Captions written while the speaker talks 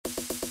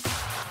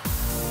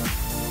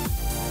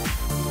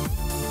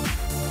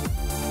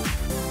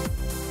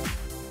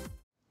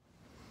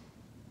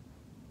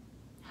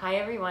Hi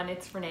everyone,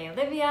 it's Renee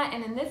Olivia,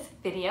 and in this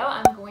video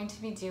I'm going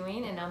to be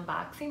doing an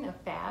unboxing of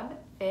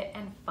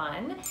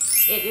FabFitFun.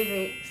 It is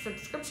a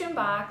subscription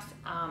box.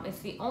 It's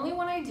the only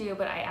one I do,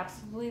 but I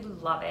absolutely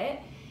love it.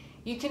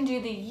 You can do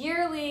the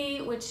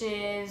yearly, which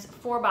is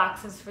 4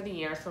 boxes for the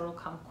year, so it'll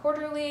come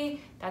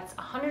quarterly. That's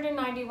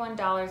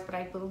 $191, but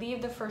I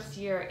believe the first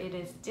year it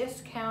is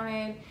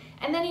discounted.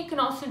 And then you can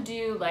also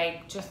do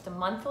like just a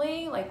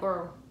monthly,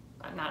 or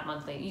not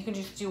monthly, you can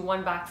just do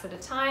 1 box at a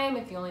time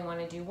if you only want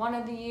to do 1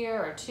 of the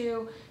year or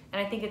 2,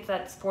 and I think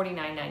that's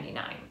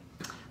 $49.99.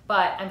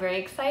 But I'm very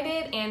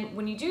excited, and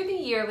when you do the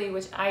yearly,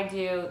 which I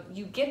do,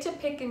 you get to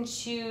pick and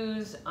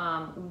choose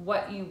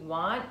what you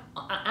want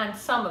on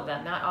some of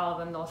them, not all of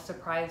them. They'll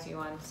surprise you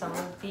on some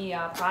of the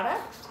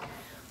products.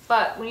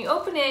 But when you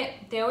open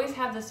it, they always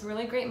have this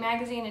really great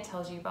magazine. It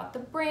tells you about the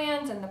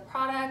brands and the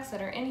products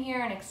that are in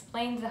here and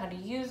explains how to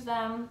use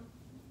them,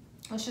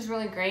 which is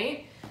really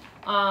great.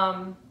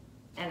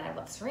 And I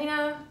love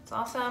Serena, it's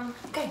awesome.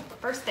 Okay,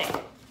 first thing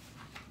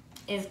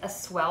is a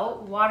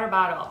Swell water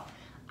bottle.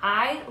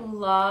 I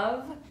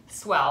love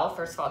Swell.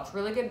 First of all, it's a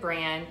really good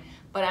brand,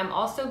 but I'm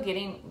also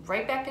getting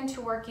right back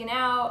into working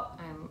out.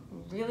 I'm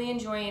really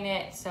enjoying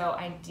it, so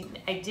I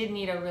did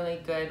need a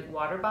really good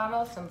water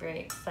bottle, so I'm very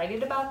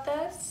excited about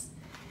this.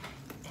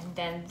 And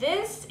then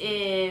this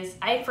is,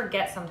 I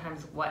forget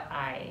sometimes what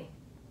I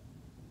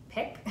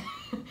pick.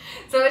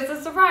 So it's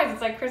a surprise,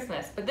 it's like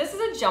Christmas. But this is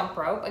a jump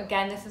rope.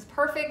 Again, this is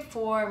perfect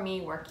for me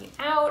working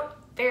out.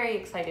 Very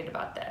excited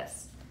about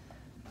this.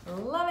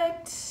 Love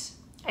it.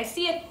 I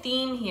see a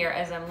theme here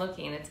as I'm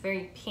looking. It's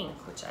very pink,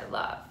 which I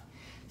love.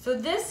 So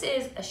this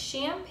is a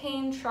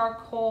champagne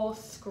charcoal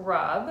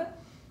scrub,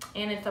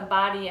 and it's a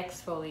body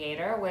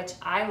exfoliator, which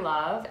I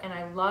love, and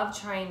I love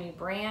trying new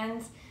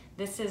brands.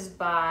 This is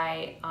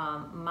by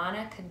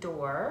Monica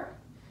Dor,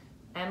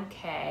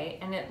 MK,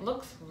 and it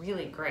looks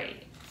really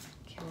great.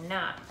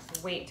 Cannot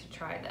wait to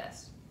try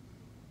this.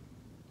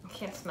 I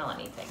can't smell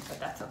anything, but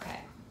that's okay.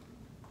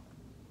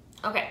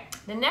 Okay,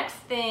 the next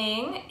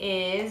thing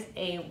is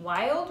a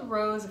Wild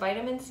Rose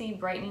Vitamin C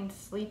Brightening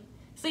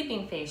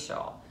Sleeping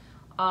Facial.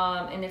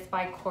 And it's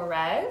by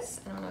Corez.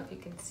 I don't know if you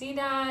can see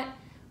that,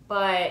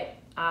 but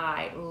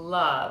I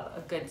love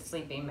a good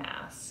sleeping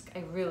mask. I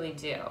really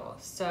do.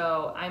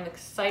 So I'm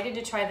excited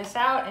to try this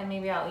out, and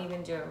maybe I'll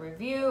even do a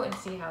review and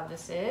see how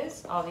this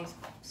is, all these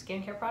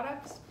skincare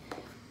products.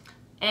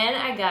 And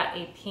I got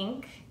a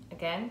pink,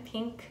 again,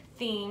 pink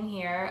theme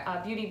here,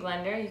 a beauty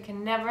blender. You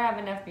can never have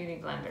enough beauty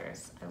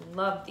blenders. I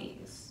love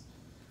these.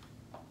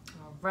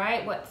 All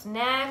right, what's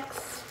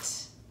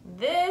next?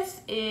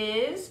 This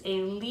is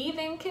a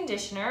leave-in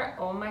conditioner.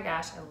 Oh my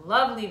gosh, I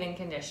love leave-in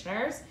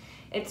conditioners.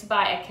 It's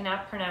by, I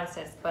cannot pronounce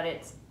this, but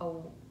it's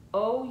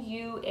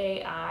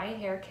OUAI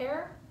Hair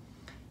Care.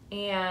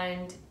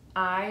 And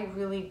I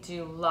really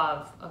do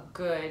love a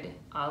good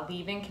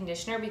leave-in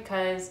conditioner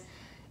because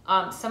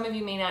some of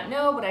you may not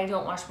know, but I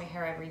don't wash my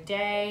hair every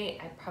day.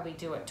 I probably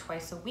do it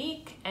twice a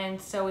week.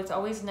 And so it's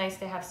always nice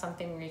to have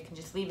something where you can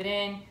just leave it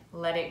in,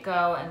 let it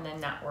go, and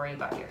then not worry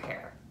about your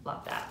hair.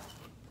 Love that.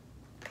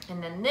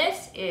 And then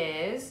this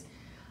is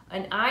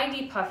an eye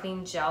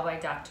depuffing gel by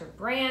Dr.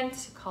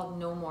 Brandt called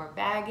No More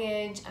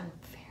Baggage.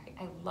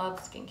 I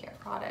love skincare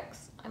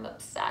products. I'm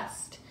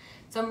obsessed.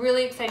 So I'm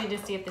really excited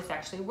to see if this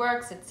actually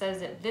works. It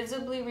says it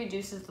visibly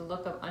reduces the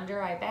look of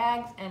under eye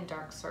bags and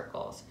dark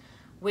circles,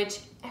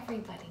 which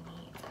everybody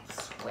needs, I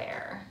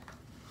swear.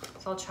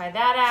 So I'll try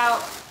that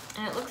out.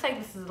 And it looks like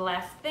this is the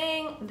last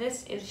thing.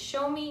 This is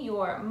Show Me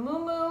Your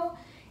Moo-Moo,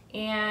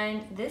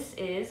 and this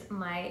is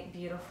my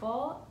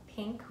beautiful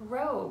pink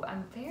robe.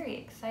 I'm very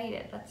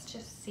excited. Let's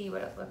just see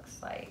what it looks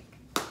like.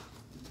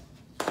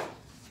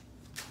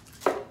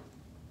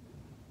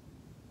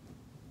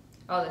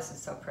 Oh, this is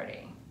so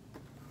pretty.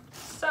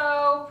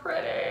 So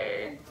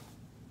pretty.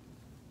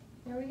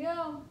 Here we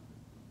go.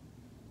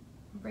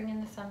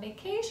 Bringing this on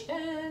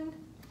vacation.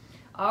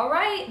 All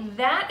right,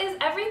 that is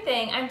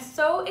everything. I'm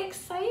so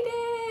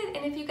excited.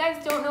 And if you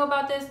guys don't know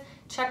about this,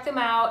 check them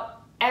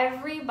out.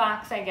 Every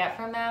box I get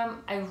from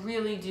them, I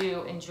really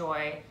do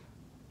enjoy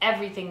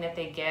everything that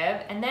they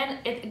give. And then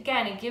it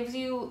gives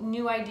you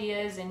new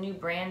ideas and new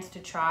brands to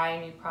try,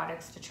 new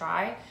products to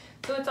try.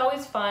 So it's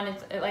always fun.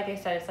 It's like I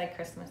said, it's like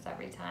Christmas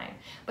every time.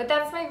 But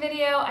that's my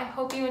video. I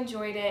hope you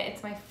enjoyed it.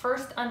 It's my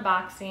first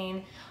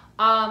unboxing.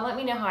 Let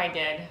me know how I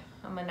did.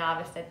 I'm a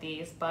novice at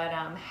these, but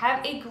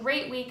have a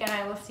great week, and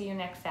I will see you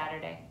next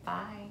Saturday.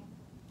 Bye.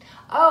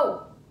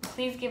 Oh,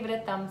 please give it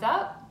a thumbs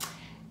up,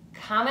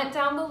 comment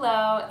down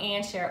below,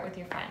 and share it with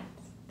your friends.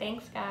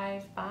 Thanks,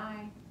 guys.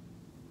 Bye.